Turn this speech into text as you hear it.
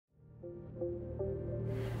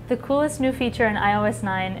The coolest new feature in iOS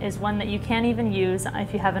 9 is one that you can't even use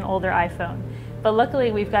if you have an older iPhone. But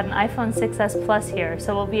luckily we've got an iPhone 6s Plus here,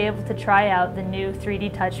 so we'll be able to try out the new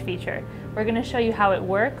 3D Touch feature. We're going to show you how it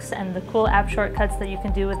works and the cool app shortcuts that you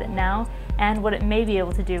can do with it now, and what it may be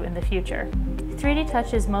able to do in the future. 3D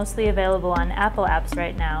Touch is mostly available on Apple apps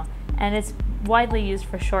right now, and it's widely used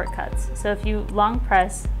for shortcuts. So if you long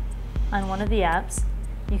press on one of the apps,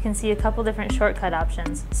 you can see a couple different shortcut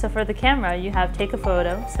options. So for the camera, you have take a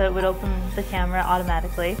photo, so it would open the camera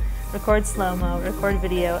automatically, record slow-mo, record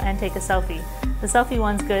video, and take a selfie. The selfie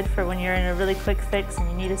one's good for when you're in a really quick fix and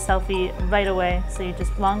you need a selfie right away, so you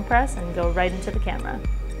just long press and go right into the camera.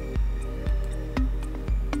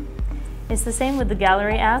 It's the same with the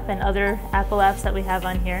Gallery app and other Apple apps that we have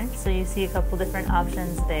on here, so you see a couple different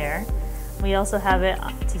options there. We also have it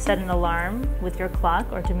to set an alarm with your clock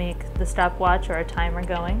or to make the stopwatch or a timer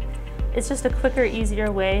going. It's just a quicker,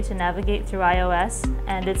 easier way to navigate through iOS,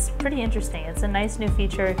 and it's pretty interesting. It's a nice new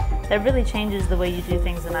feature that really changes the way you do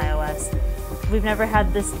things in iOS. We've never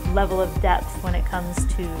had this level of depth when it comes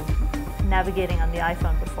to navigating on the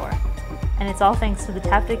iPhone before. And it's all thanks to the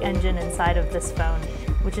Taptic Engine inside of this phone,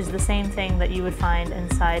 which is the same thing that you would find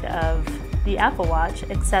inside of the Apple Watch,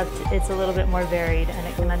 except it's a little bit more varied and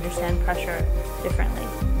it can understand pressure differently.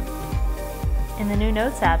 In the new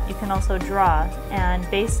Notes app, you can also draw, and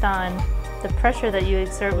based on the pressure that you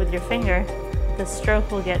exert with your finger, the stroke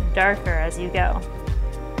will get darker as you go.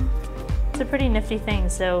 It's a pretty nifty thing,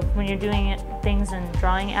 so when you're doing things in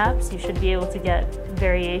drawing apps, you should be able to get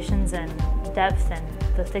variations in depth and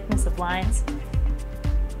the thickness of lines,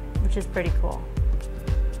 which is pretty cool.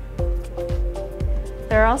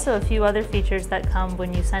 There are also a few other features that come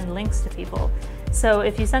when you send links to people. So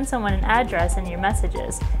if you send someone an address in your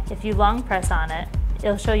messages, if you long press on it,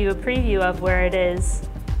 it'll show you a preview of where it is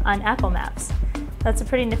on Apple Maps. That's a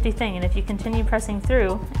pretty nifty thing, and if you continue pressing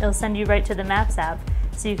through, it'll send you right to the Maps app,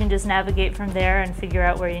 so you can just navigate from there and figure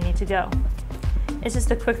out where you need to go. It's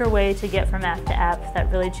just a quicker way to get from app to app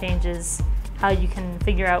that really changes how you can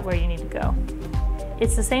figure out where you need to go.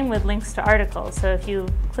 It's the same with links to articles, so if you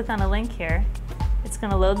click on a link here, it's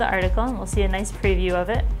going to load the article and we'll see a nice preview of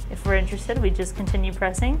it. If we're interested, we just continue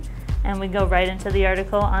pressing and we go right into the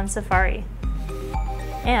article on Safari.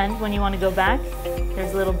 And when you want to go back,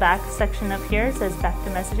 there's a little back section up here. It says back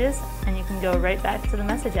to messages, and you can go right back to the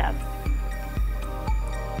message app.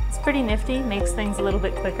 It's pretty nifty, makes things a little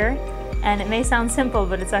bit quicker, and it may sound simple,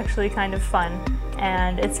 but it's actually kind of fun.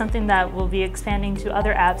 And it's something that will be expanding to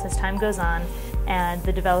other apps as time goes on, and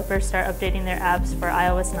the developers start updating their apps for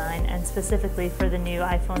iOS 9 and specifically for the new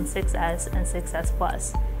iPhone 6s and 6s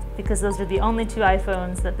Plus, because those are the only two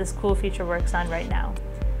iPhones that this cool feature works on right now.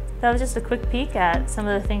 That was just a quick peek at some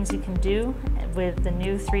of the things you can do with the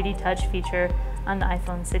new 3D Touch feature on the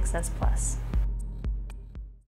iPhone 6s Plus.